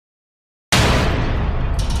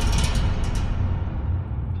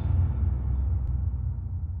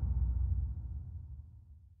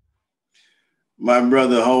My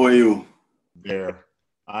brother, how are you? There.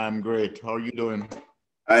 I'm great. How are you doing?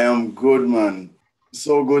 I am good, man.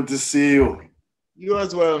 So good to see you. You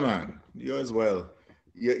as well, man. You as well.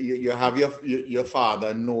 You have your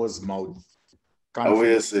father nose mouth How are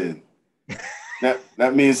you confidence. saying?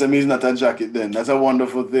 That means not a jacket then. That's a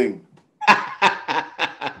wonderful thing.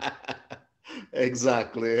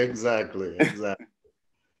 Exactly. How you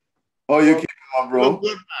Well, keeping, my you look bro?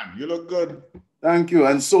 good, man. You look good. Thank you.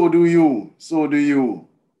 And so do you. So do you.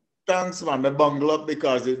 Thanks, man. I bungle up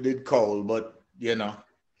because it did cold, but me not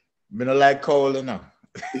like cold,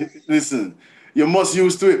 Listen, you must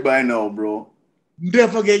used to it by now, bro.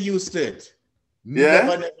 Never get used to it. Yeah?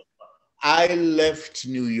 Never. I left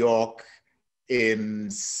New York in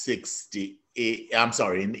 68, I'm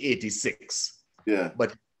sorry, in 86. Yeah.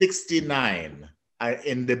 But 69,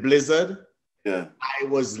 in the blizzard, Yeah. I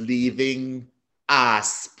was leaving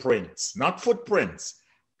ass prints, not footprints,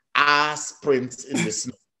 ass prints in the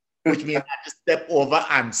snow, which means I had to step over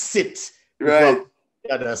and sit before I Right. could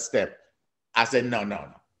the other step. I said, no.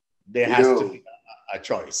 There has to Yo. be a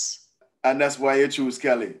choice. And that's why you choose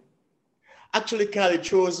Cali. Actually, Cali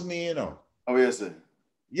chose me. How you say?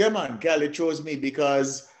 Yeah, man, Cali chose me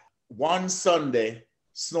because one Sunday,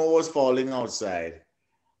 snow was falling outside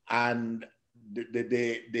and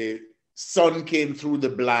the sun came through the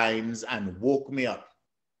blinds and woke me up.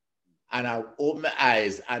 And I opened my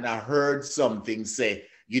eyes and I heard something say,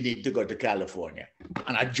 you need to go to California.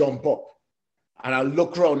 And I jump up and I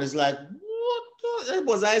look around. It's like, what?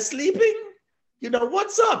 Was I sleeping?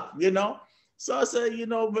 What's up? So I said,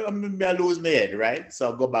 I lose my head, right?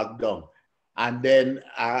 So I go back down. And then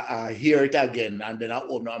I hear it again. And then I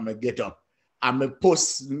open up and get up. And my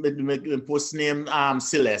post name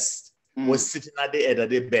Celeste was sitting at the head of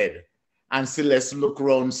the bed. And Celeste looked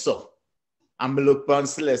around so. And I look upon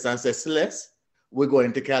Celeste and say, Celeste, we're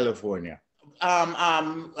going to California.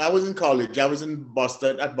 I was in college. I was in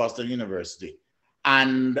Boston at Boston University.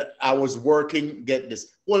 And I was working, get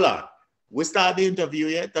this. Hold on. We start the interview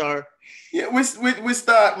yet or? Yeah, we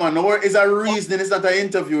start, man. No, it's a reasoning. It's not an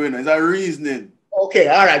interview, It's a reasoning. Okay,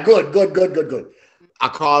 all right, good. I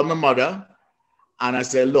called my mother and I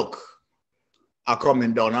said, look, I'm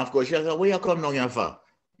coming down. Of course, she said, where you come down here for?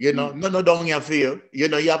 No down here for you. You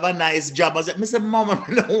have a nice job. I said, Mama,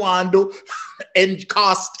 I don't want to do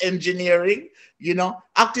cost engineering.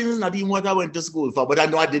 Acting is not even what I went to school for, but I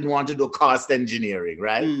know I didn't want to do cost engineering,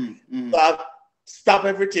 right? So I stopped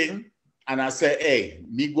everything and I said, hey,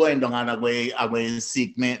 me going down and I'm going to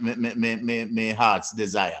seek my heart's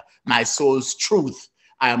desire, my soul's truth.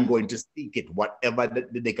 I am going to seek it, whatever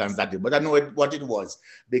they can start it. But I know what it was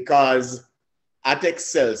because at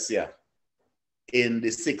Excelsior in the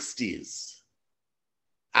 60s,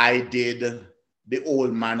 I did The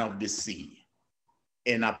Old Man of the Sea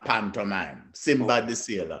in a pantomime, Simba the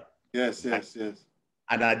Sailor. Yes.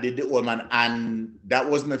 And I did The Old Man, and that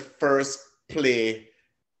was my first play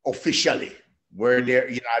officially, where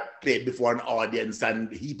I played before an audience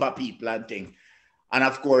and a heap of people and things. And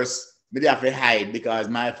of course, me have to hide because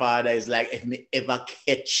my father is like, if me ever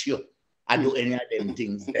catch you, I do any of them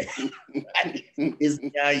things there. It's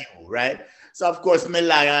near you, right? So of course, me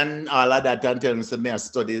lie and all of that and tell me, so me I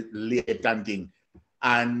study late and thing.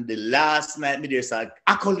 And the last night, me there's like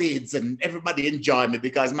accolades and everybody enjoy me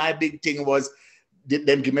because my big thing was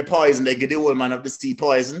them give me poison. They give the Old Man of the Sea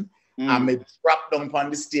poison. And me drop down on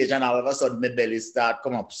the stage and all of a sudden my belly start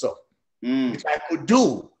come up. So, which I could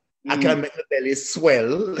do. I can make the belly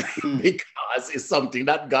swell because it's something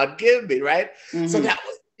that God gave me, right? So that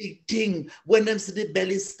was the big thing. When them see the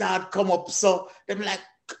belly start come up, so them like,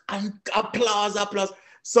 and applause.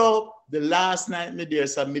 So the last night, me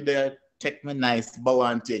there take me nice bow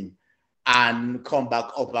and thing and come back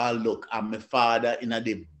up and look. And my father in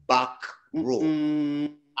the back row.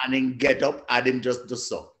 And then get up and then just do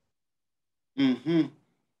so. And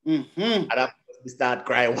I start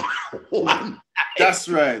crying one. That's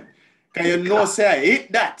right. Can you say I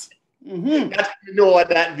hate that? That you know what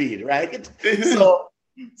that means, right? So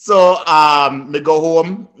me go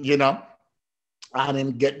home, and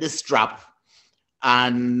then get the strap.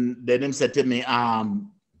 And then him said to me,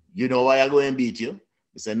 you know why I go and beat you?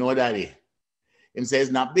 I said, no, daddy. Him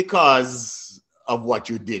says, not because of what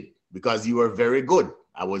you did, because you were very good.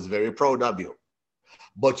 I was very proud of you.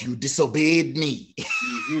 But you disobeyed me.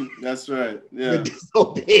 That's right. Yeah. You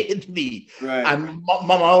disobeyed me. Right. And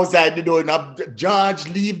mama outside the door, George,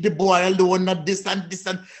 leave the boy alone, not this and this.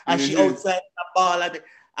 And she outside the ball.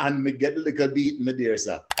 And me get a little beaten, my dear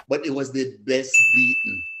sir. But it was the best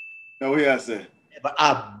beaten. Now, what I say? But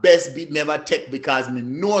our best beat never take because me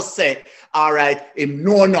no say, all right, him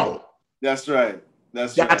no. That's right.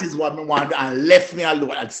 That is what I want, and left me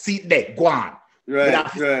alone and sit there, go on. Right,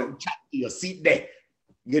 Chat to you, sit there,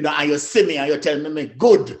 you know, and you see me and you tell me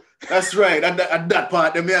good. That's right. At that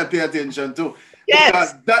part, they may have pay attention to.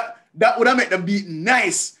 Yes. Because that would have made the beat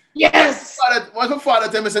nice. Yes. Once my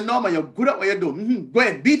father tell me, say, no man, you're good at what you do. Go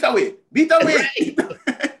ahead, beat away. Right.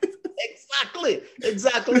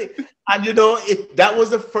 Exactly. And you know, that was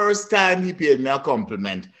the first time he paid me a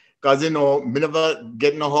compliment. Because, you know, me never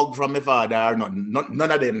get no hug from my father or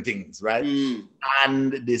none of them things, right?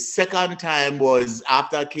 And the second time was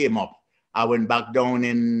after I came up, I went back down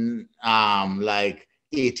in like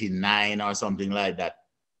 89 or something like that.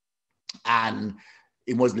 And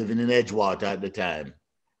he was living in Edgewater at the time.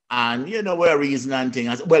 And, you know, where reason and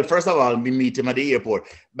things. Well, first of all, we meet him at the airport.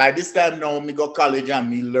 By this time now, me go college and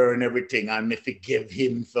me learn everything. And me forgive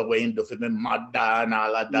him for what he do for my mother and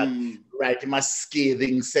all of that. Write him a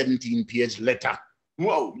scathing 17-page letter.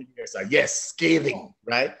 Whoa. Yes, scathing,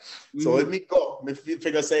 right? So when me go, me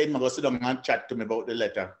figure say, I'm going to sit down and chat to me about the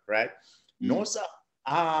letter, right? No, sir.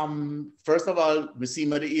 First of all, we see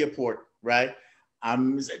him at the airport, right?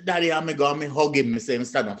 Say, Daddy, I'm going to hug him. I say, I'm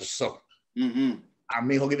stand up, so. And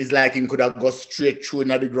me hug him is like he could have gone straight through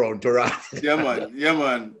into the ground to run. Yeah,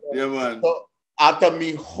 man. So after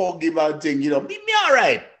me hug him and thing, you know, me all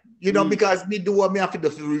right. You know, because me do what me have to do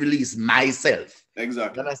to release myself.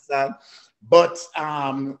 Exactly. You understand? But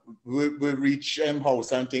we reach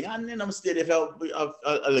house and thing, and then I'm staying there for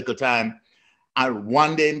a little time. And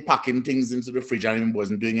one day I'm packing things into the fridge and he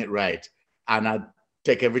wasn't doing it right. And I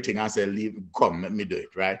take everything and say, leave, come, let me do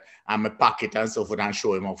it, right? And I pack it and so forth and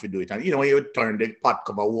show him how to do it. And you know, you turn the pot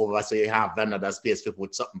cover over so you have another space to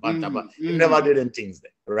put something on top. He never did any things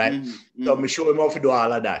there, right? So I show him how to do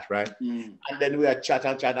all of that, right? And then we had chat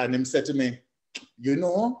and him said to me, you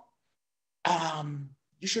know,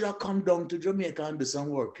 you should have come down to Jamaica and do some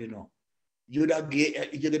work, you know. You'd have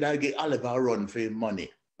get Oliver a run for your money.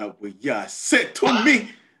 Yeah, said to me.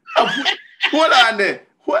 Hold on there.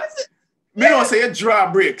 What? Me don't say you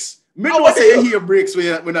draw bricks. Me don't say you hear bricks when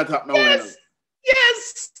you're not happening. Yes.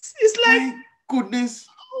 It's like, my goodness.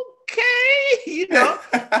 Okay, you know.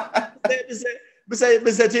 Me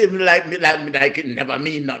say to him like it never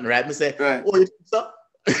mean nothing, right? Me say, right. Oh, you think so?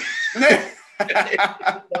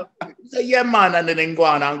 Say, yeah, man, and then go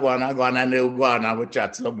on, and they'll go on and we'll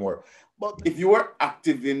chat some more. But if you were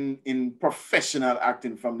active in professional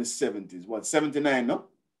acting from the 70s, what, 79, no?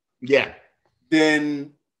 Yeah.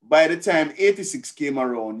 Then by the time 86 came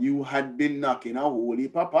around, you had been knocking a whole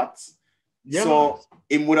heap of pots. Yeah. So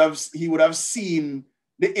he would have seen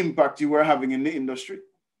the impact you were having in the industry.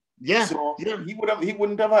 Yeah. So he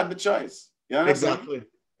wouldn't have had the choice. You understand?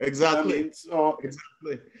 Exactly. I mean, so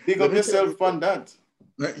big up yourself on that.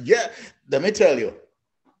 Yeah. Let me tell you,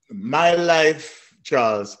 my life,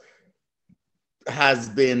 Charles, has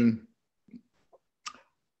been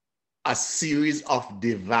a series of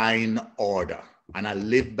divine order, and I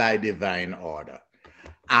live by divine order.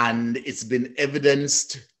 And it's been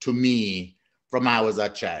evidenced to me from I was a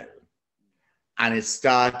child. And it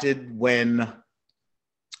started when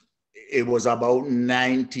it was about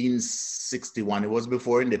 1961. It was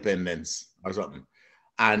before independence or something.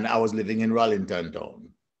 And I was living in Rollington Town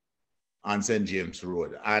on St. James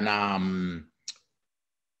Road. And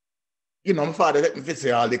you know, my father let me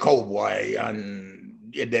see all the cowboy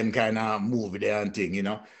and them kind of movie there and thing, you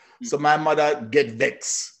know. So my mother get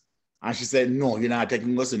vexed. And she said, no, you're not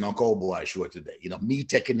taking us in a cowboy show today. You know, me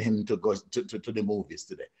taking him to go to the movies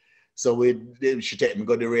today. So she take me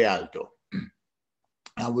go to the Rialto.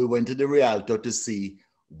 And we went to the Rialto to see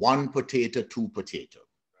One Potato, Two Potato.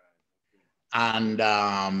 And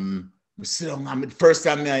first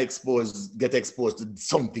time I get exposed to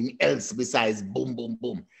something else besides boom, boom,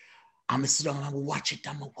 boom. I'm sit down and watch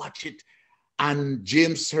it. And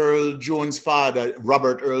James Earl Jones' father,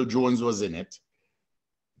 Robert Earl Jones, was in it.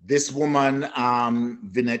 This woman,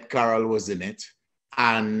 Vinette Carroll, was in it.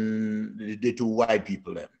 And the two white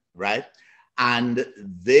people there, right? And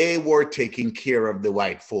they were taking care of the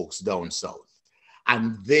white folks down south.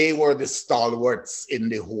 And they were the stalwarts in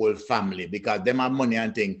the whole family because them have money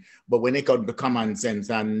and thing. But when it comes to common sense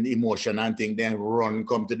and emotion and thing, then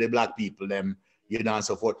come to the black people, them, you know, and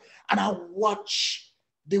so forth. And I watch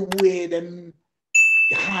the way them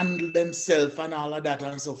handle themselves and all of that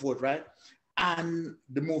and so forth, right? And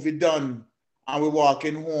the movie done, and we're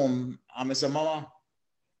walking home, and I said, Mama,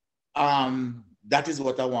 that is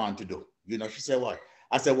what I want to do. You know, she said, what?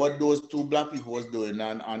 I said, what those two black people was doing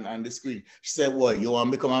on the screen. She said, what, you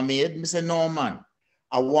want to become a maid? I said, no, man.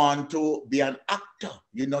 I want to be an actor,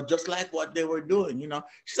 you know, just like what they were doing, you know.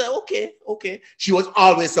 She said, okay. She was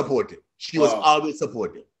always supportive.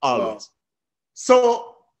 Always.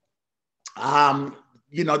 So,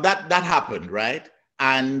 you know, that happened, right?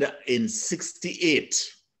 And in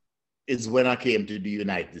 68 is when I came to the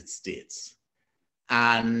United States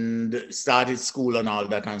and started school and all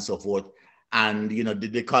that and so forth. And, you know,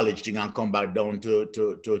 did the college thing and come back down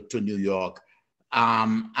to New York.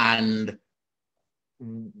 And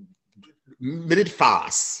made it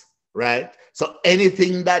fast, right? So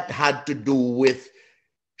anything that had to do with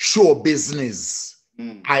show business,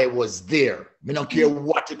 I was there. I don't care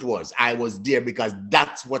what it was. I was there because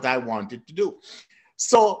that's what I wanted to do.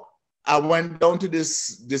 So I went down to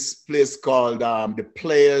this place called the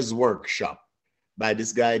Players Workshop by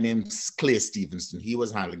this guy named Clay Stevenson. He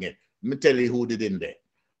was handling it. Let me tell you who did in there.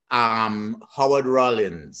 Howard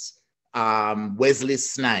Rollins, Wesley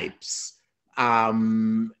Snipes,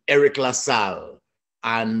 Eric LaSalle,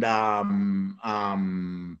 and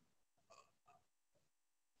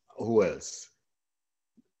who else?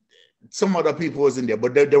 Some other people was in there,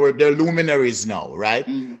 but they're luminaries now, right?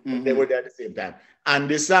 They were there at the same time. And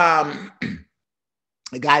this guy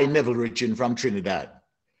Neville Richin from Trinidad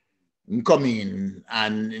come in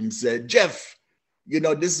and said, Jeff, you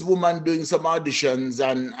know, this woman doing some auditions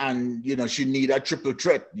and you know, she need a triple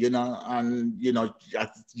threat, you know, and, you know,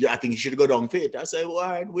 I think you should go down for it. I said, well, all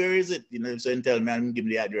right, where is it? You know, so he tell me and give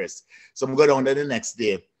me the address. So I'm go down there the next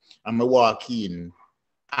day and I walk in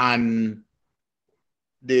and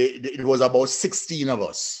it was about 16 of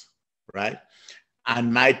us, right?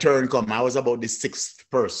 And my turn come, I was about the 6th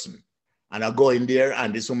person. And I go in there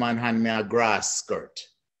and this woman hand me a grass skirt.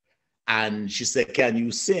 And she said, can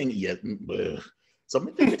you sing? Yes. So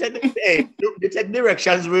they take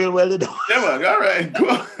directions real well. Yeah, man, all right,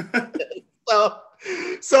 go on.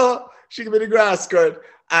 So she gave me the grass skirt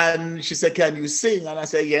and she said, can you sing? And I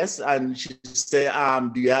said, yes. And she said,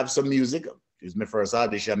 do you have some music? It was my first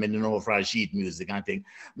audition. I didn't know from sheet music and thing.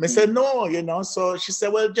 I said, no, you know. So she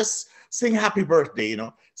said, well, just sing happy birthday, you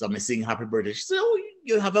know. So I sing happy birthday. She said, oh,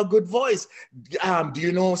 you have a good voice. Do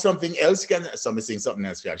you know something else? So I sing something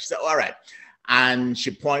else. She said, all right. And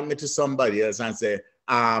she pointed me to somebody else and said,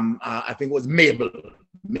 I think it was Mabel.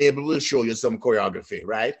 Mabel will show you some choreography,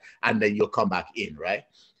 right? And then you'll come back in, right?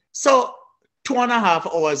 So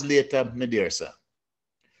 2.5 hours later, my dear sir,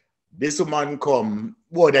 this woman come,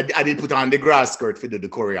 well, I did put on the grass skirt for the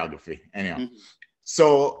choreography. Anyhow.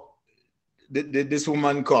 So this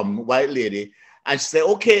woman come, white lady, and she said,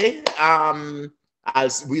 okay,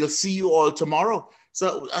 we'll see you all tomorrow.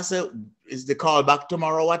 So I said, is the call back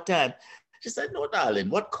tomorrow? What time? She said, no, darling,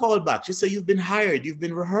 what call back? She said, you've been hired. You've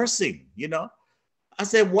been rehearsing, you know? I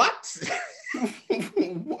said, what?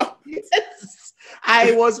 What? Yes,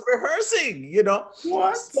 I was rehearsing, you know?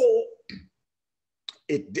 What? So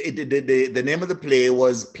the name of the play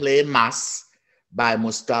was Play Mass by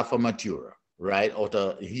Mustafa Matura, right?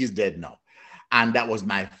 He's dead now. And that was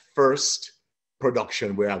my first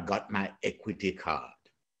production where I got my equity card.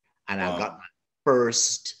 And I got my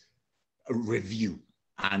first review.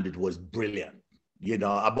 And it was brilliant, you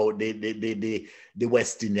know, about the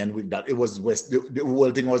West Indian with that. It was the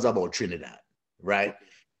whole thing was about Trinidad, right?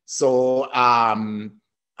 So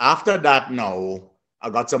after that now,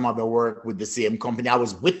 I got some other work with the same company. I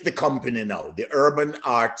was with the company now, the Urban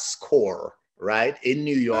Arts Corps, right, in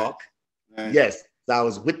New York. Nice. Yes, so I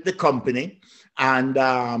was with the company, and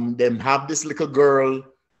them have this little girl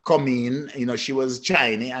come in. You know, she was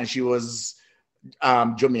Chinese and she was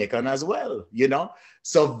Jamaican as well, you know.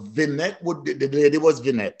 So the lady was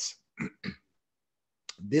Vinette.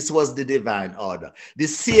 This was the divine order. The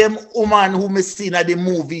same woman who me seen at the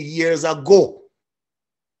movie years ago.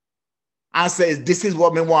 And says, this is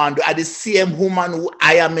what me want to do. The same woman who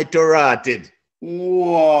I am interrupted.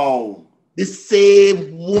 Wow. The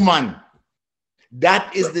same woman.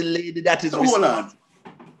 That is the lady that is hold on.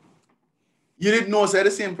 You didn't know say the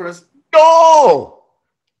same person? No.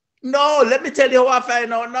 No, let me tell you how I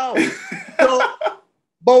find out now. So,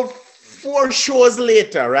 about 4 shows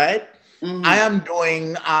later, right? I am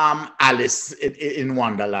doing Alice in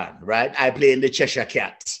Wonderland, right? I play in the Cheshire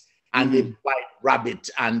Cat and the White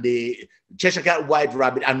Rabbit and the Cheshire Cat, White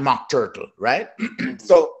Rabbit and Mock Turtle, right?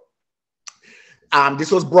 So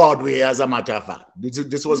this was Broadway, as a matter of fact.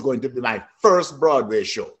 This was going to be my first Broadway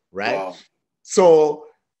show, right? Wow. So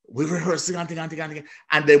we were rehearsing and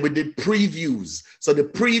then we did previews. So the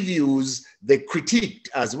previews, they critiqued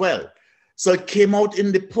as well. So it came out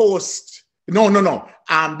in the Post. No.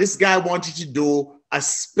 This guy wanted to do a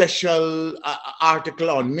special article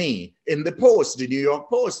on me in the Post, the New York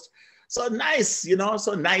Post. So nice, you know,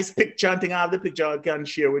 so nice picture. I think I have the picture I can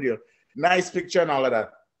share with you. Nice picture and all of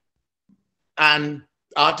that. And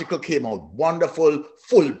article came out, wonderful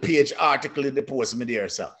full-page article in the Post me there,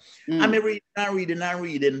 sir. I'm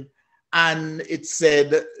reading, and it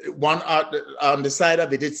said, one on the side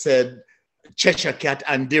of it, it said, Cheshire Cat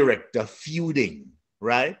and director feuding,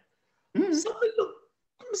 right? So I look,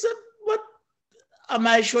 I said, what am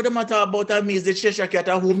I sure the matter about me is the Cheshire Cat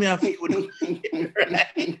and who me are feuding,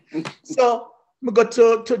 right? So I go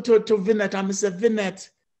to Vinette and I said, Vinette,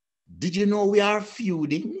 did you know we are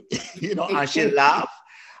feuding? And she laughed.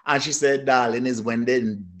 And she said, darling, is when they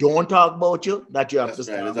don't talk about you that you have to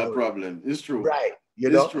start. That's a problem. It's true. Right.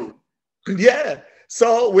 It's true. Yeah.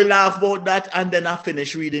 So we laugh about that. And then I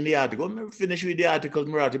finish reading the article. I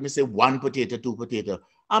say 1 potato, 2 potato.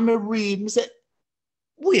 And I read, I say,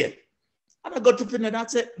 wait. And I got to Vinette and I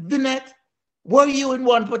said, Vinette, were you in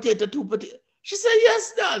 1 potato, 2 potato? She said,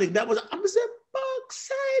 yes, darling. That was, I said,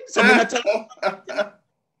 backside. So I tell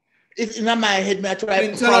it's in my head, I try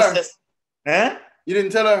to process. Huh? You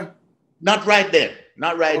didn't tell her? Not right then.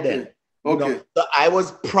 Not right then. Okay. So I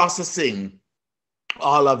was processing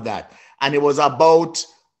all of that. And it was about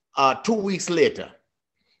 2 weeks later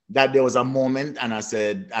that there was a moment, and I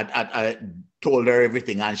said, I told her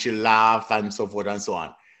everything, and she laughed and so forth and so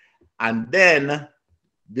on. And then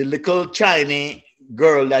the little Chinese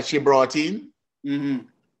girl that she brought in,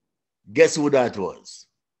 guess who that was?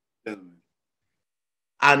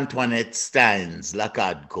 Antoinette Steins,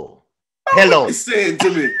 Lacadco. Hello. What are you saying to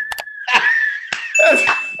me?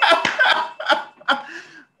 What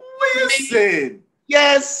are you saying?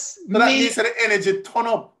 Yes. So that means the energy turn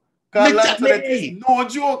up. Because Antoinette is no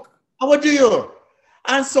joke. How do you?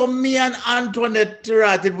 And so me and Antoinette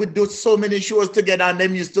would do so many shows together, and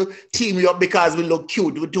them used to team me up because we look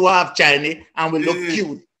cute. We two half Chinese and we look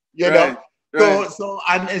cute. You know? Right. So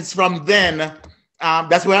and it's from then.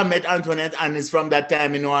 That's where I met Antoinette, and it's from that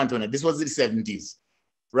time Antoinette. This was the 70s,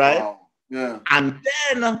 right? Wow. Yeah. And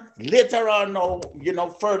then later on, now,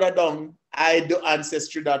 further down, I do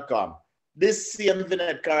Ancestry.com. This same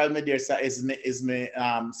Vinette Carol Medirsa is my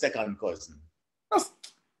second cousin.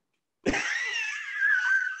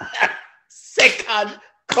 Second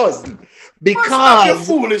cousin. Because your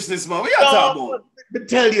foolishness, man. What are you talking about? I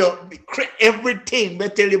tell you, everything, I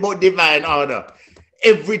tell you about divine order.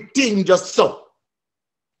 Everything just so.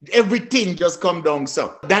 Everything just come down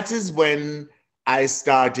so. That is when I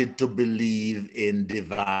started to believe in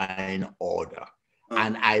divine order.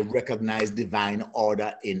 And I recognize divine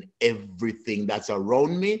order in everything that's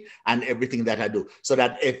around me and everything that I do. So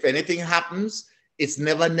that if anything happens, it's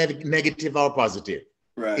never negative or positive.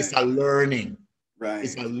 Right. It's a learning. Right.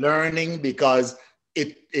 It's a learning because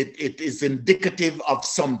it is indicative of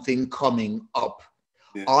something coming up.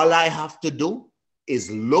 Yeah. All I have to do is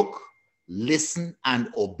look, listen, and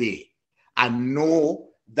obey. And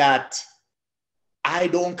know that I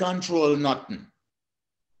don't control nothing.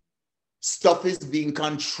 Stuff is being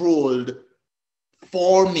controlled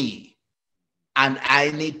for me. And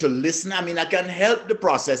I need to listen. I mean, I can help the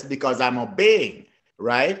process because I'm obeying,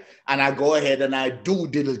 right? And I go ahead and I do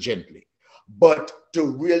diligently. But to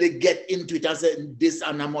really get into it, I said this,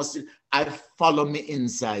 and I follow my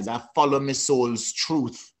insides. I follow my soul's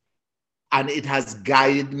truth. And it has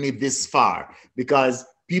guided me this far. Because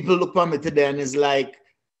people look at me today and it's like,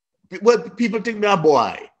 well, people think me a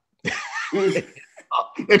boy.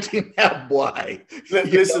 They think me a boy.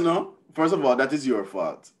 Listen, no. First of all, that is your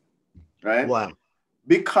fault. Right? Why?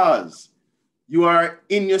 Because you are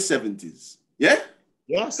in your 70s. Yeah?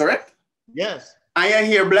 Yes. Correct? Yes. And you're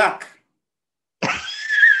here black.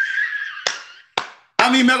 I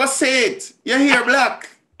mean, I'm going to say it. You're here black.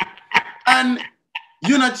 And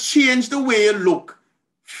you not change the way you look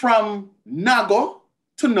from Nago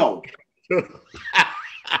to now.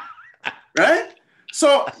 Right?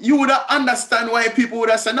 So you would understand why people would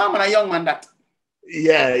have said, no, man, a young man that.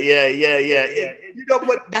 Yeah. You know,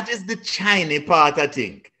 but that is the Chinese part, I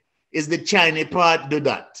think. Is the Chinese part do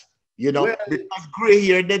that? You know, well, because gray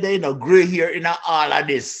hair, gray hair in all of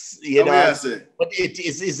this, you know. But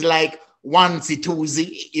it's like onesie,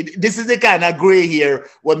 twosie. This is the kind of gray hair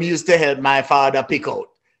when we used to help my father pick out.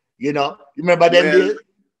 You know, you remember them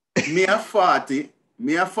days? Me a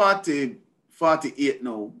 48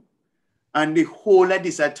 now. And the whole of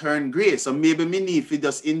this I turn gray. So maybe me need to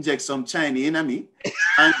just inject some Chinese in me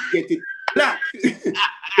and get it black.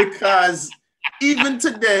 Because even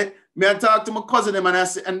today, I talk to my cousin and I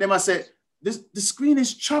say, the screen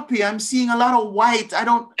is choppy. I'm seeing a lot of white. I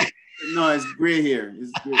don't. No, it's gray here.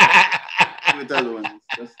 It's gray.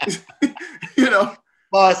 You know.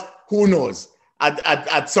 But who knows?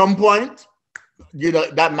 At some point, you know,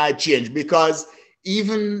 that might change because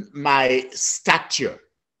even my stature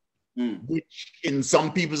which in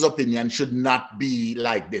some people's opinion should not be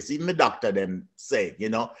like this. Even the doctor then say, you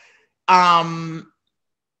know, I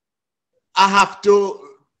have to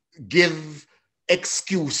give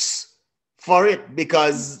excuse for it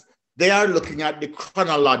because they are looking at the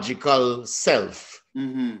chronological self.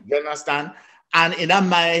 You understand? And in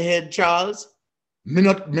my head, Charles, me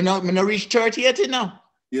not reach 30 yet, you know.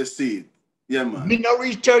 You see, yeah, man. Me not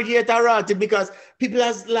reach 30 yet already because people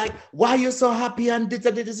are like, why you so happy and this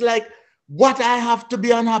and it is like, what I have to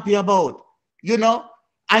be unhappy about, you know?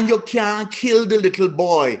 And you can't kill the little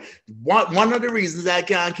boy. One of the reasons I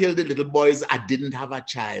can't kill the little boy is I didn't have a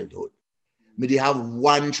childhood. Me they have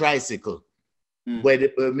one tricycle where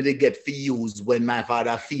they get for use when my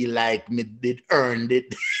father feel like me did earned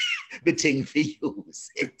it. The thing for use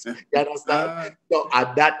it. You understand? So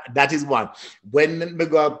that is one. When me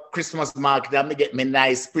go Christmas market and me get me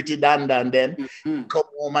nice pretty dandan then come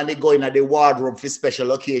home and they go in at the wardrobe for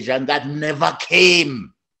special occasion. That never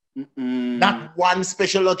came. Not one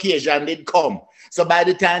special occasion did come. So by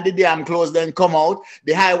the time the damn clothes then come out,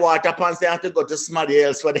 the high water pants they have to go to somebody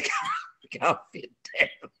else where they can't fit them.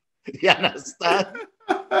 You understand?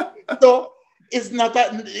 So it's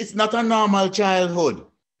not a normal childhood.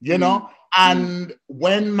 You know, and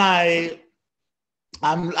when I'm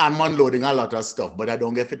unloading a lot of stuff, but I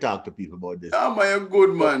don't get to talk to people about this. Oh, my good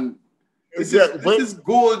man. This is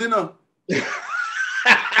gold, you know.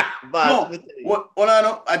 But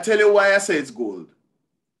no, I tell you why I say it's gold.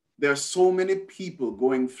 There are so many people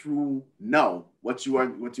going through now what you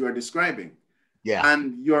are describing. Yeah.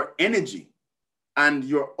 And your energy and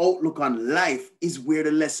your outlook on life is where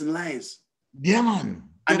the lesson lies. Yeah, man.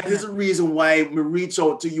 And that is the reason why we reach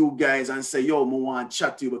out to you guys and say, yo, I want to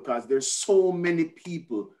chat to you because there's so many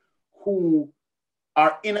people who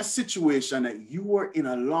are in a situation that you were in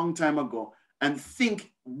a long time ago and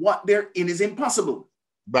think what they're in is impossible.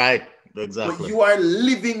 Right, exactly. But you are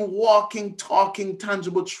living, walking, talking,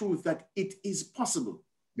 tangible truth that it is possible.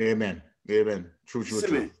 Amen. Amen. True.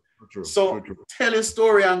 So tell your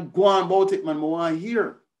story and go on about it, man. I want to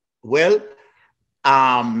hear. Well,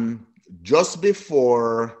 just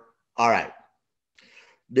before, all right,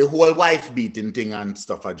 the whole wife beating thing and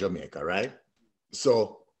stuff at Jamaica, right?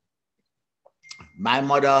 So my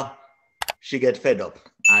mother, she get fed up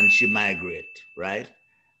and she migrate, right?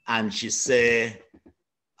 And she say,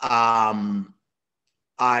 I'm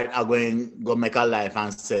going to go make a life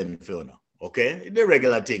and send Fiona, okay? The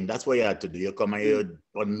regular thing, that's what you have to do. You come and you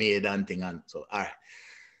on maid and thing and so, all right.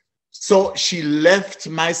 So she left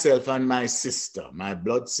myself and my sister, my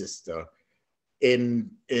blood sister, in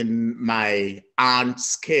my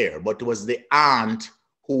aunt's care, but it was the aunt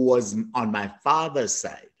who was on my father's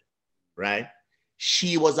side, right?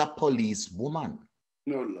 She was a police woman.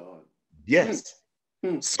 No, Lord. Yes.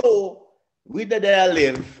 So we did there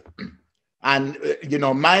live, and you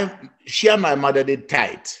know, she and my mother did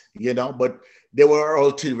tight, you know, but they were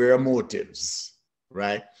ulterior motives,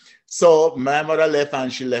 right? So my mother left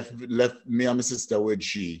and she left me and my sister with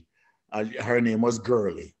she. Her name was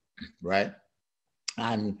Girly, right?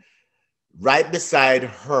 And right beside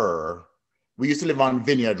her, we used to live on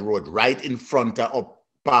Vineyard Road, right in front of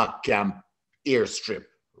Park Camp Airstrip,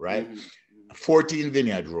 right? 14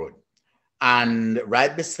 Vineyard Road. And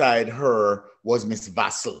right beside her was Miss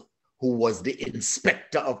Vassell, who was the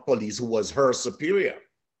inspector of police, who was her superior,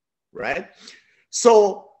 right?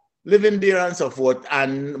 So living there and so forth,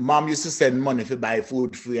 and mom used to send money to buy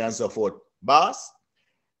food free and so forth. Boss,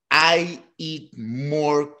 I eat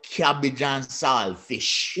more cabbage and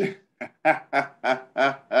saltfish.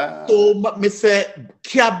 So me say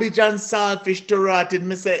cabbage and saltfish to rotted.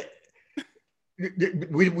 Me say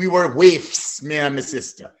we were waifs, me and my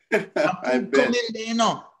sister. And food coming there, you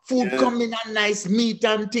know. Food coming and nice meat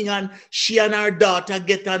and thing, and she and her daughter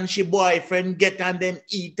get and she boyfriend get and them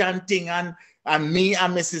eat and thing, and me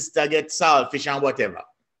and my sister get saltfish and whatever.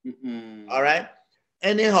 All right.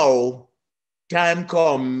 Anyhow, time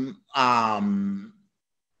come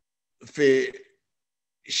for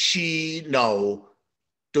she now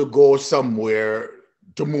to go somewhere,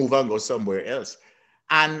 to move and go somewhere else.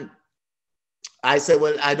 And I said,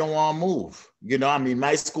 well, I don't want to move. You know, I mean,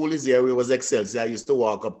 my school is here. It was Excelsior. I used to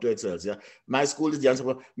walk up to Excelsior. My school is here. So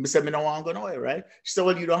I said, I don't want to go nowhere, right? She said,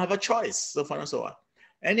 well, you don't have a choice. So far and so on.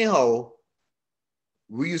 Anyhow,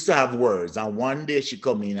 we used to have words. And one day she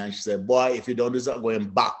come in and she said, boy, if you don't do that, I'm going to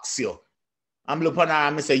box you. I'm looking at her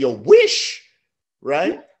and I say, you wish,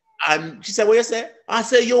 right? And she said, what you say? I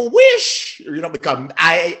said, you wish. You know, because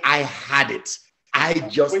I had it. I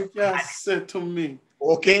just said to me.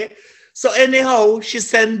 Okay. So anyhow, she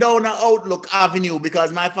sent down an Outlook Avenue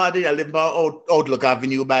because my father lived on Outlook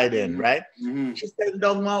Avenue by then, right? She sent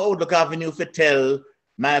down my Outlook Avenue to tell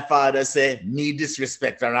my father, say, me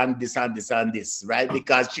disrespect her and this and this and this, right?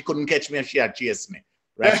 Because she couldn't catch me if she had chased me,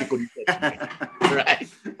 right? She couldn't catch me, right?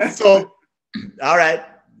 So, all right,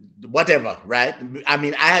 whatever, right? I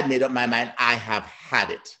mean, I had made up my mind. I have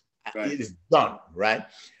had it. Right. It is done, right?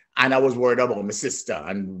 And I was worried about my sister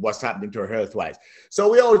and what's happening to her health-wise.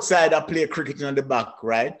 So we outside, I play cricket in the back,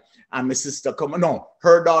 right? And my sister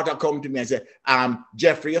her daughter come to me and said,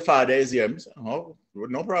 Jeffrey, your father is here. I said, oh,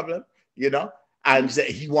 no problem, And she said,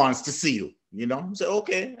 he wants to see you, I said,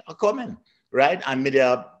 okay, I'll come in, right? And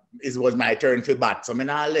it was my turn for bat, so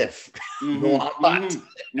I left. Bat.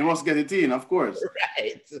 You must get it in, of course.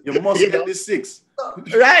 Right. You must get the 6.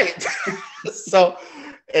 Right. So,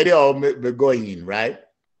 anyhow, we go in, right?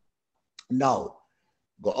 Now,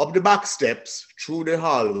 go up the back steps, through the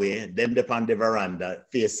hallway, then upon the veranda,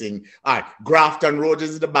 facing, Grafton Road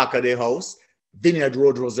is the back of the house, Vineyard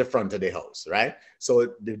Road was the front of the house, right?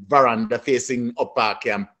 So the veranda facing up Park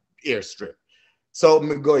Camp airstrip. So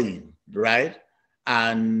me go in, right?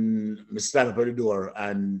 And I stand up at the door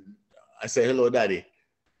and I say, hello, Daddy.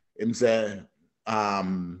 Him say, I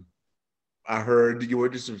heard you were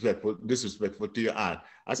disrespectful to your aunt.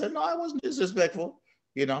 I said, no, I wasn't disrespectful,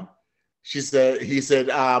 He said,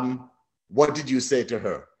 what did you say to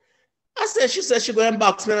her? I said, she said she go and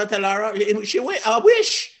box me and tell her, she wish,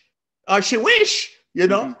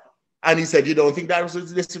 And he said, you don't think that was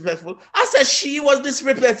disrespectful? I said, she was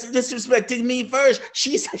disrespecting me first.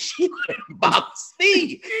 She said she go and box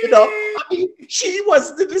me, I mean, she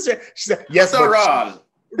was the disrespect. She said, yes,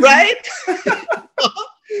 right?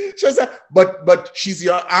 She said, but she's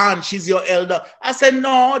your aunt, she's your elder. I said,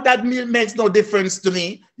 no, that makes no difference to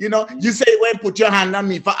me. You say you won't put your hand on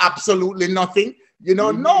me for absolutely nothing. No,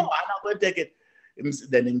 I'm not going to take it.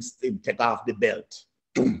 Then him take off the belt.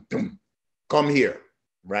 Boom, boom. Come here,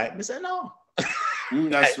 right? I said, no.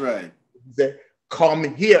 That's right. He said,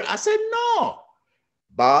 come here. I said, no.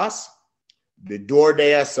 Boss, the door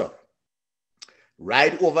there, sir.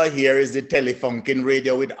 Right over here is the Telefunken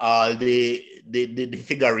radio with all the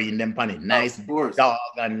figurine them on it. Nice dog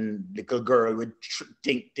and little girl with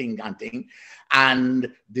ting and thing.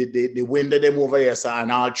 And the window them over here, sir,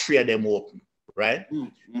 and all 3 of them open, right?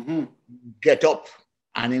 Get up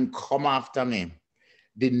and then come after me.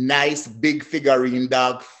 The nice big figurine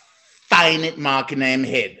dog, find it marking him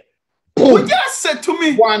head. Boom. What you said to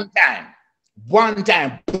me? One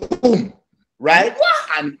time, boom, right? What?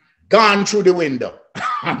 And gone through the window.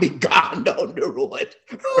 I be gone down the road,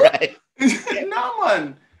 right? No,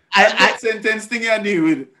 man. I sentence thing I deal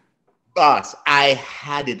with. Boss, I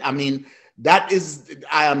had it. I mean, I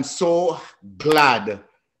am so glad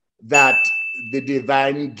that the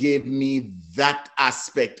divine gave me that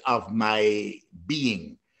aspect of my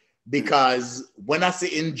being. Because when I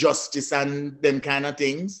say injustice and them kind of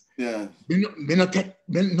things, yeah,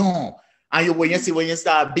 no. And when you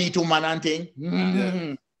start beat woman and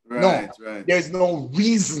thing, right. There's no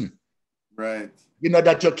reason, right?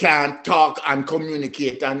 That you can't talk and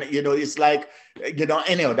communicate, and it's like,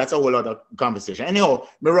 anyhow, that's a whole other conversation. Anyhow,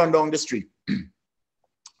 me run down the street, me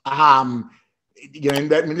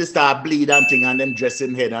start bleed and thing, and then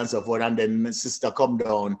dressing head and so forth, and then my sister come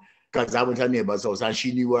down because I went to her neighbor's house and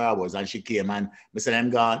she knew where I was, and she came and I said, I'm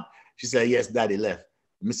gone. She said, yes, Daddy left.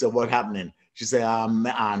 I said, what happening? She said, I'm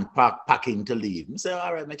packing to leave. I said,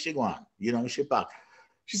 all right, make she go on. She packed.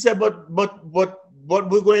 She said, but what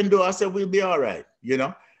we're going to do? I said, we'll be all right,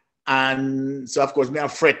 And so, of course, me a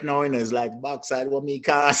fret now, it's like backside what me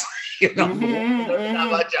cast, I don't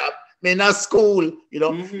have a job. Me not school, But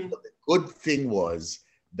the good thing was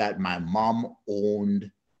that my mom owned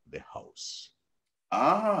the house.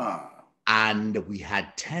 And we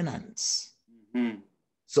had tenants.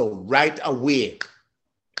 So right away,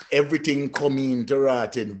 everything coming to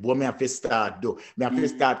rotten. What me have to start do? Me have to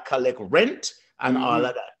start collect rent and all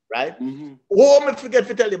of that, right? Oh, I forget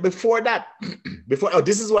to tell you, before that,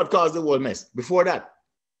 this is what caused the whole mess. Before that,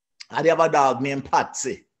 I have a dog named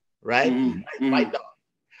Patsy, right? My dog.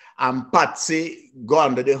 And Patsy go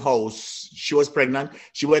under the house. She was pregnant.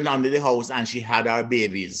 She went under the house and she had her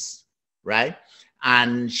babies, right?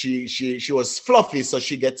 And she was fluffy, so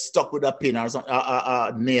she gets stuck with a pin or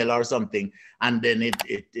a nail or something, and then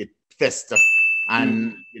it festered,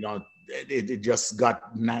 and it just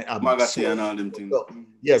got magazine and all them things. So,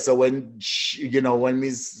 yeah, so when when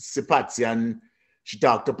we see Patsy and she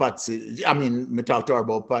talked to Patsy, me talked to her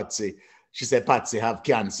about Patsy. She said Patsy have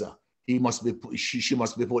cancer. She must be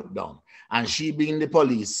put down. And she being the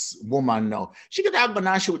police woman now, she could have gone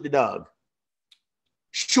and shoot the dog.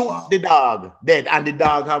 shoot the dog dead, and the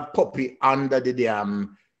dog have puppy under the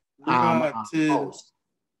damn house,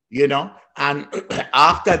 you know. And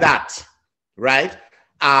after that, right,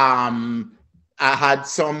 I had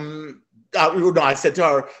some, I said to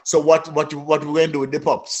her, so what we going to do with the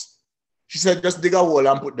pups? She said, just dig a hole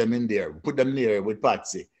and put them in there, put them near with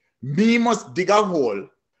Patsy. Me must dig a hole,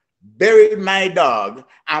 bury my dog,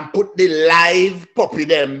 and put the live puppy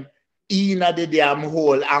them in the damn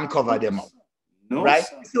hole and cover them up. No, right?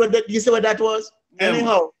 You see what that was? Yeah.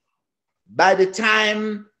 Anyhow, by the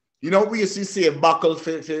time, you know, we used to say buckle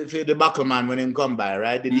for the buckle man when he come by,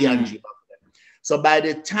 right? The D&G buckle. So by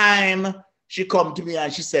the time she come to me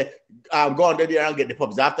and she said, go under there and get the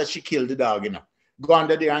puppies. After she killed the dog, you know, go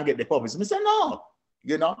under there and get the puppies. I said, no,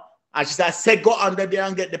 you know. And she said, go under there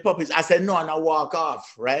and get the puppies. I said, no, and I walk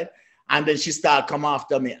off, right? And then she started come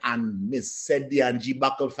after me and Miss said D&G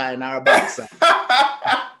buckle find her back.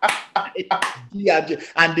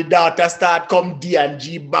 And the daughter start come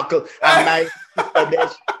D&G buckle and my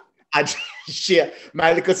and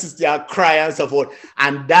my little sister cry and so forth.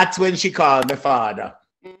 And that's when she called my father.